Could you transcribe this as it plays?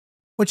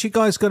What you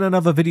guys got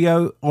another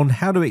video on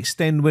how to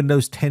extend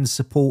Windows 10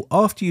 support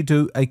after you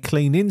do a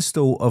clean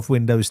install of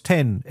Windows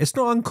 10. It's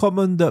not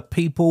uncommon that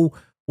people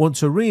want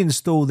to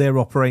reinstall their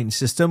operating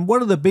system.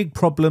 One of the big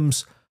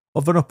problems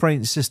of an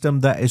operating system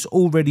that has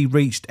already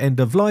reached end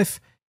of life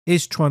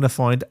is trying to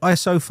find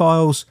ISO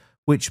files,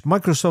 which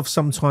Microsoft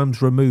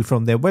sometimes remove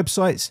from their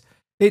websites.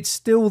 It's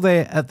still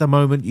there at the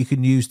moment. You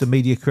can use the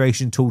media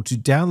creation tool to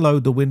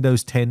download the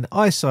Windows 10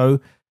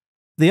 ISO.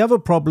 The other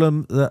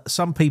problem that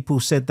some people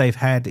said they've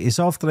had is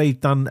after they've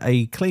done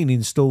a clean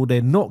install,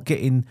 they're not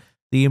getting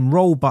the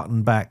Enroll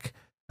button back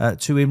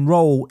to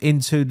enroll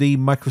into the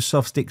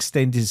Microsoft's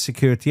Extended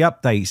Security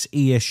Updates,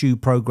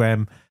 ESU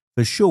program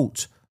for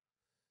short.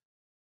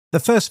 The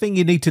first thing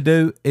you need to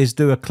do is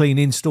do a clean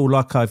install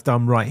like I've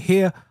done right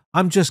here.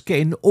 I'm just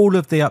getting all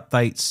of the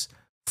updates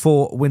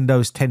for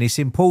Windows 10. It's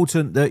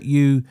important that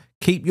you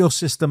keep your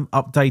system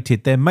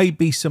updated. There may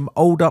be some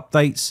old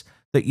updates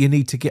that you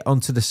need to get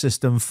onto the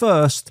system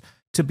first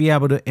to be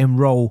able to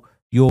enroll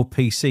your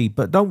PC.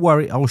 But don't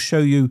worry, I'll show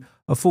you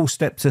a full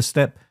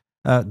step-to-step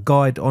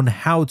guide on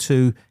how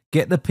to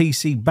get the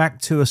PC back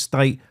to a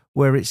state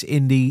where it's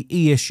in the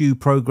ESU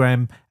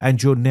program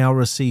and you're now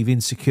receiving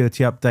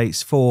security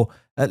updates for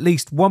at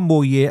least one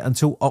more year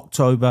until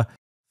October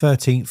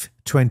 13th,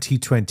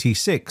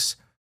 2026.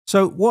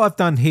 So what I've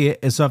done here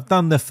is I've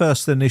done the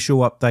first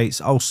initial updates.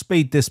 I'll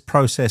speed this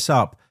process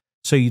up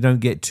so you don't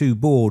get too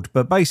bored.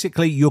 But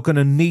basically, you're going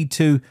to need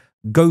to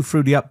go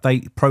through the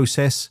update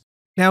process.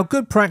 Now,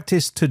 good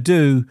practice to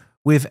do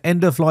with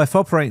end-of-life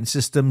operating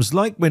systems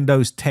like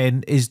Windows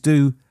 10 is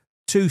do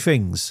two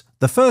things.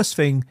 The first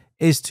thing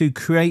is to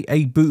create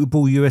a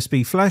bootable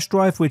USB flash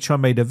drive, which I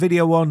made a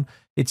video on.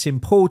 It's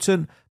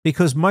important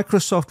because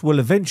Microsoft will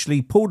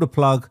eventually pull the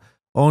plug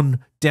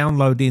on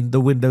downloading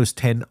the Windows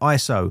 10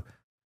 ISO.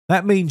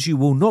 That means you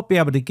will not be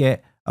able to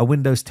get a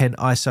Windows 10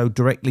 ISO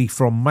directly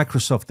from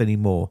Microsoft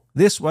anymore.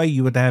 This way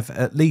you would have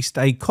at least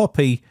a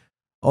copy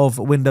of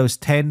Windows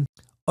 10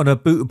 on a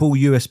bootable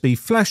USB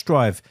flash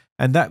drive,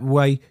 and that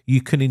way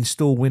you can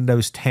install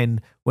Windows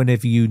 10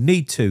 whenever you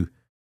need to.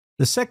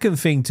 The second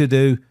thing to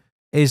do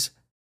is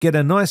get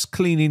a nice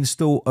clean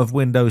install of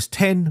Windows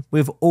 10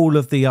 with all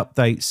of the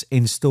updates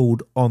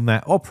installed on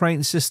that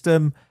operating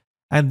system,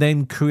 and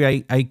then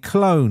create a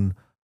clone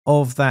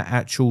of that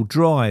actual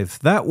drive.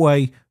 That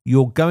way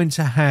you're going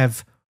to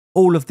have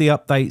all of the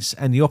updates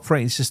and the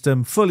operating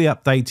system fully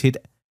updated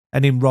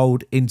and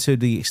enrolled into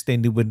the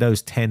extended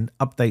Windows 10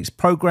 updates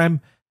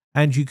program,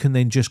 and you can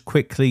then just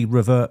quickly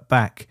revert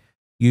back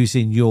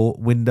using your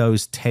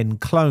Windows 10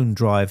 clone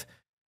drive.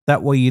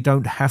 That way you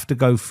don't have to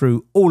go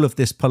through all of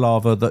this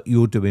palaver that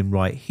you're doing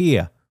right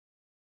here.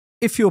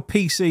 If your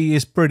PC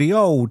is pretty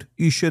old,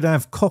 you should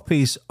have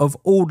copies of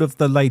all of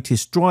the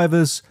latest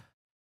drivers,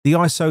 the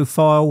ISO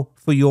file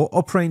for your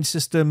operating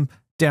system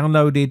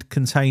downloaded,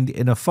 contained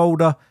in a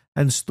folder,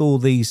 and store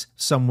these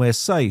somewhere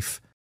safe.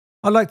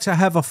 I like to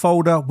have a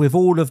folder with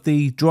all of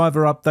the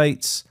driver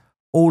updates,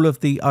 all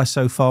of the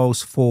ISO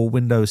files for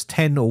Windows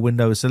 10 or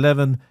Windows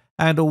 11,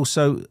 and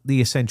also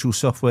the essential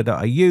software that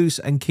I use,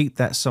 and keep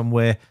that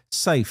somewhere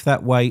safe.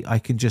 That way I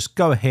can just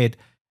go ahead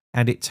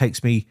and it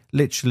takes me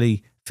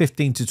literally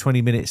 15 to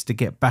 20 minutes to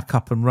get back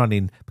up and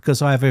running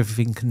because I have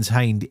everything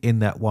contained in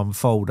that one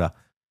folder.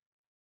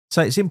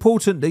 So it's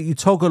important that you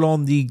toggle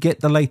on the get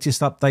the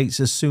latest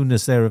updates as soon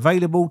as they're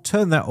available.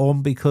 Turn that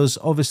on because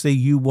obviously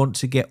you want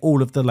to get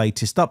all of the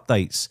latest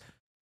updates.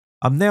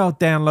 I'm now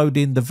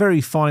downloading the very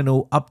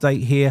final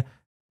update here.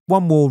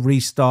 One more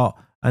restart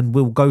and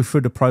we'll go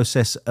through the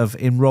process of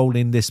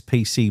enrolling this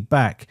PC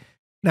back.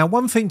 Now,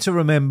 one thing to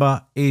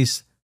remember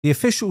is the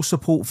official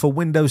support for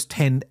Windows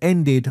 10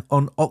 ended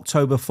on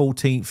October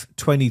 14th,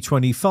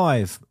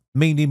 2025,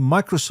 meaning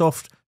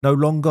Microsoft no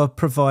longer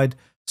provide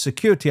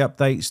security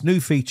updates, new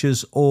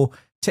features, or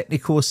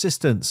technical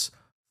assistance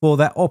for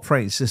that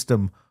operating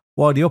system.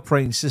 While the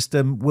operating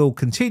system will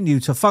continue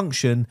to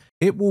function,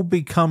 it will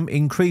become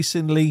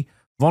increasingly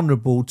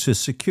vulnerable to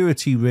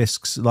security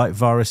risks like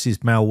viruses,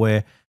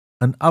 malware,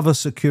 and other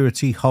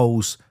security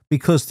holes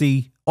because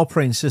the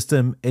operating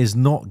system is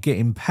not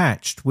getting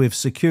patched with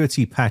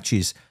security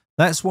patches.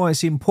 That's why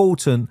it's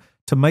important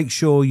to make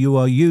sure you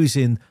are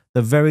using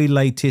the very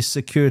latest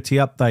security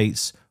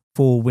updates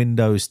for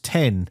Windows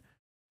 10.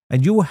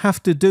 And you'll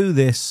have to do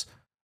this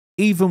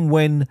even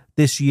when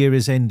this year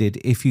is ended.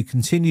 If you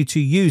continue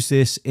to use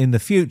this in the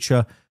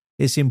future,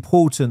 it's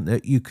important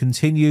that you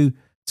continue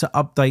to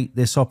update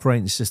this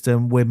operating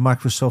system when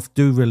Microsoft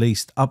do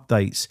release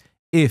updates.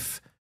 If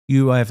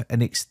you have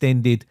an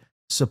extended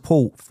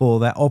support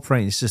for that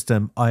operating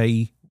system,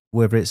 i.e.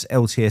 whether it's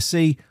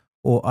LTSC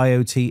or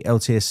IoT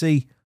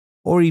LTSC,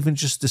 or even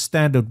just the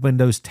standard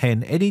Windows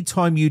 10,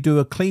 anytime you do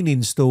a clean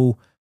install,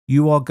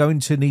 you are going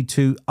to need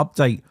to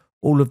update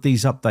all of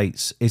these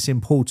updates. It's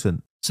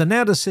important. So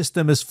now the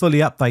system is fully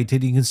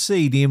updated. You can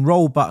see the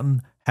enroll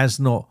button has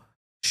not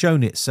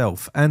shown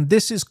itself. And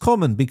this is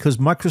common because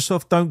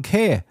Microsoft don't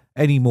care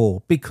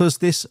anymore because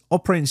this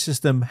operating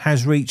system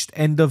has reached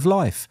end of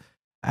life.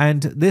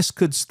 And this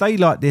could stay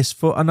like this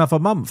for another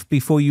month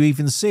before you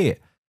even see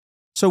it.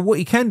 So what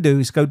you can do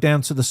is go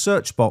down to the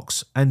search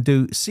box and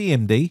do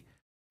CMD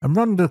and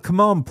run the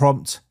command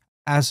prompt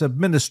as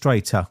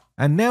administrator.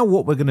 And now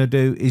what we're going to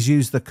do is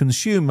use the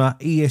consumer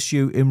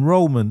ESU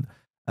enrollment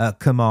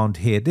command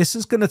here. This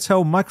is going to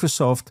tell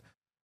Microsoft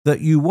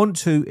that you want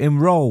to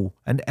enroll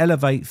and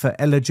elevate for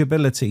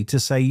eligibility, to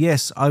say,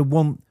 yes, I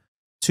want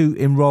to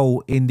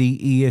enroll in the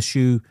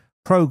ESU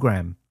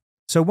program.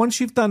 So once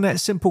you've done that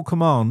simple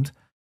command,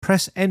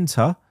 press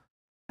enter,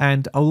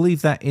 and I'll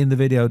leave that in the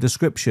video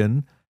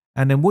description.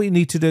 And then what you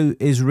need to do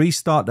is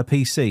restart the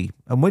PC.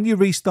 And when you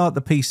restart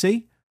the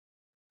PC,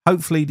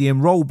 hopefully the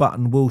enroll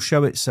button will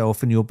show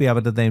itself and you'll be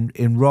able to then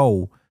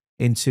enroll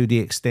into the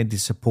extended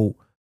support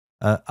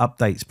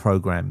updates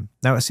program.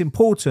 Now, it's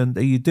important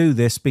that you do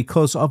this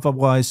because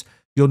otherwise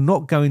you're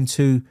not going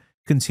to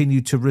continue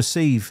to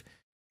receive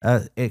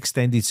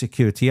extended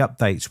security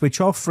updates,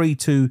 which are free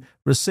to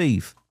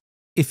receive.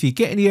 If you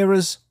get any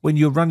errors when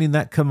you're running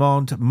that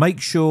command, make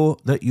sure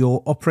that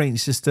your operating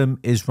system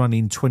is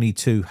running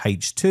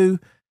 22H2.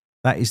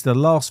 That is the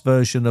last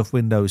version of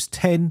Windows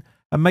 10,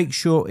 and make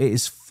sure it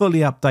is fully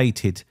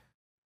updated.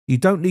 You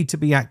don't need to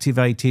be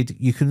activated.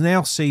 You can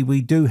now see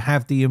we do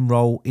have the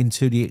enroll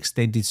into the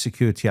extended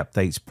security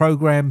updates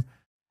program,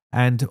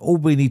 and all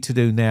we need to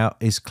do now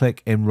is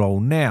click enroll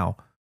now.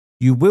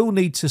 You will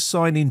need to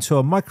sign into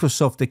a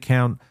Microsoft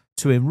account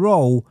to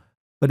enroll,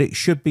 but it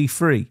should be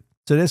free.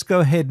 So let's go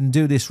ahead and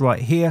do this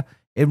right here.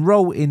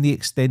 Enroll in the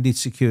extended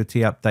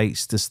security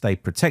updates to stay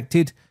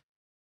protected.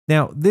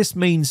 Now, this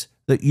means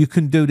that you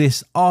can do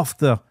this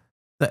after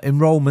the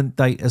enrollment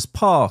date has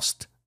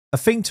passed. A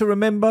thing to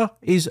remember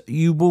is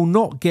you will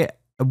not get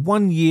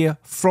 1 year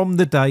from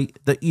the date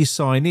that you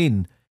sign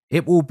in.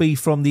 It will be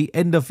from the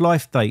end of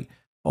life date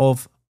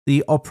of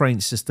the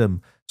operating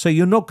system. So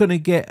you're not going to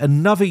get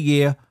another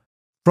year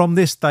from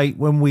this date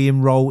when we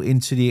enroll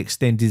into the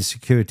extended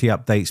security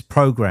updates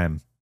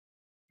program.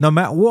 No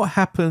matter what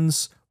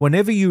happens,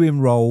 whenever you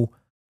enroll,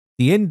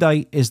 the end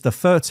date is the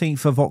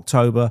 13th of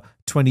October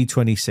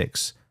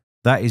 2026.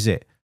 That is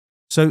it.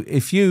 So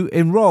if you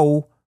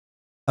enroll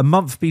a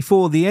month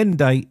before the end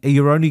date,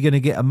 you're only going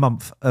to get a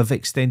month of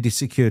extended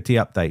security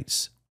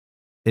updates.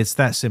 It's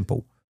that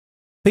simple.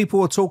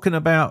 People are talking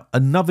about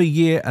another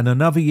year and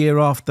another year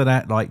after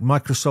that, like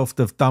Microsoft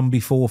have done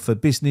before for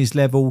business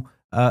level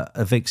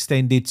of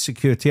extended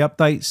security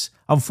updates.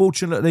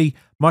 Unfortunately,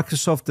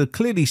 Microsoft have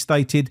clearly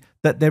stated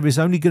that there is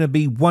only going to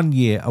be 1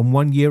 year and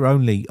 1 year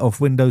only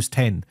of Windows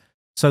 10.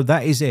 So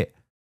that is it.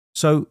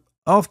 So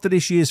after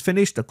this year's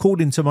finished,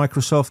 according to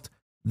Microsoft,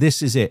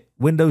 this is it.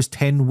 Windows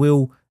 10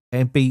 will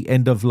be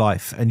end of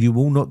life and you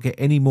will not get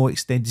any more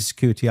extended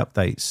security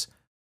updates.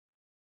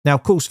 Now,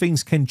 of course,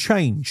 things can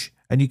change,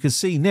 and you can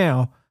see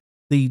now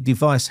the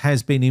device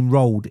has been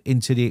enrolled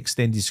into the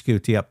extended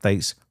security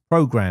updates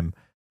program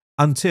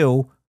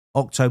until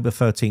October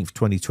 13th,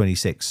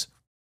 2026.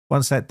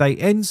 Once that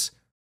date ends,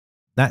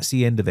 that's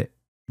the end of it.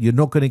 You're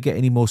not going to get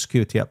any more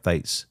security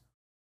updates.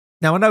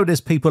 Now, I know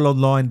there's people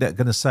online that are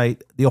going to say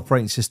the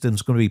operating system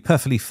is going to be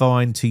perfectly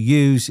fine to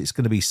use. It's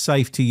going to be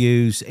safe to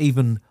use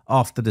even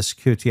after the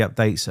security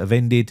updates have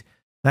ended.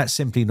 That's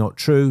simply not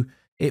true.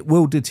 It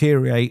will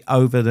deteriorate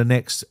over the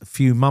next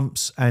few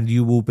months and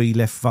you will be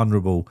left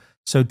vulnerable.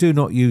 So do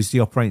not use the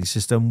operating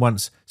system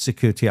once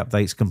security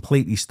updates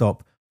completely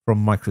stop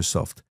from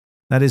Microsoft.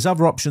 Now, there's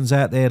other options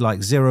out there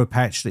like Zero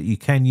Patch that you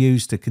can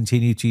use to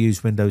continue to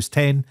use Windows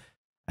 10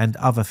 and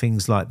other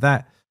things like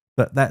that,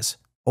 but that's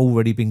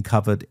already been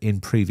covered in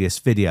previous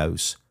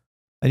videos.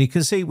 And you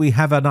can see we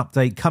have an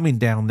update coming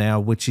down now,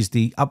 which is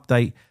the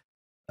update,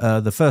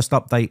 the first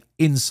update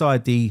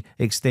inside the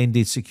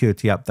extended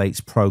security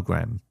updates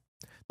program.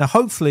 Now,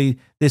 hopefully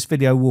this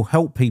video will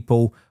help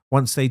people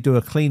once they do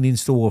a clean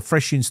install or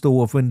fresh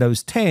install of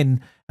Windows 10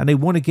 and they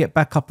want to get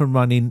back up and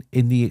running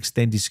in the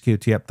extended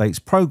security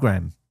updates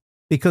program.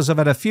 Because I've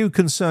had a few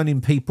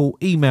concerning people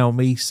email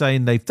me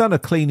saying they've done a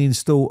clean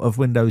install of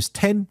Windows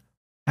 10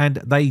 and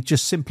they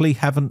just simply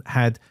haven't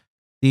had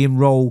the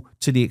enroll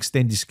to the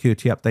extended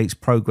security updates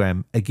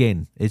program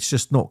again. It's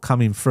just not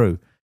coming through.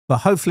 But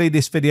hopefully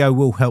this video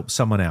will help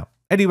someone out.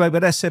 Anyway,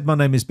 with that said, my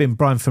name has been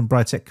Brian from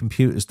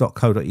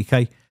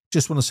briteccomputers.co.uk.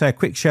 Just want to say a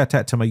quick shout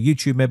out to my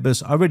YouTube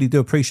members. I really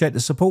do appreciate the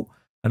support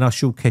and I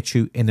shall catch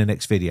you in the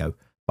next video.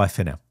 Bye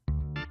for now.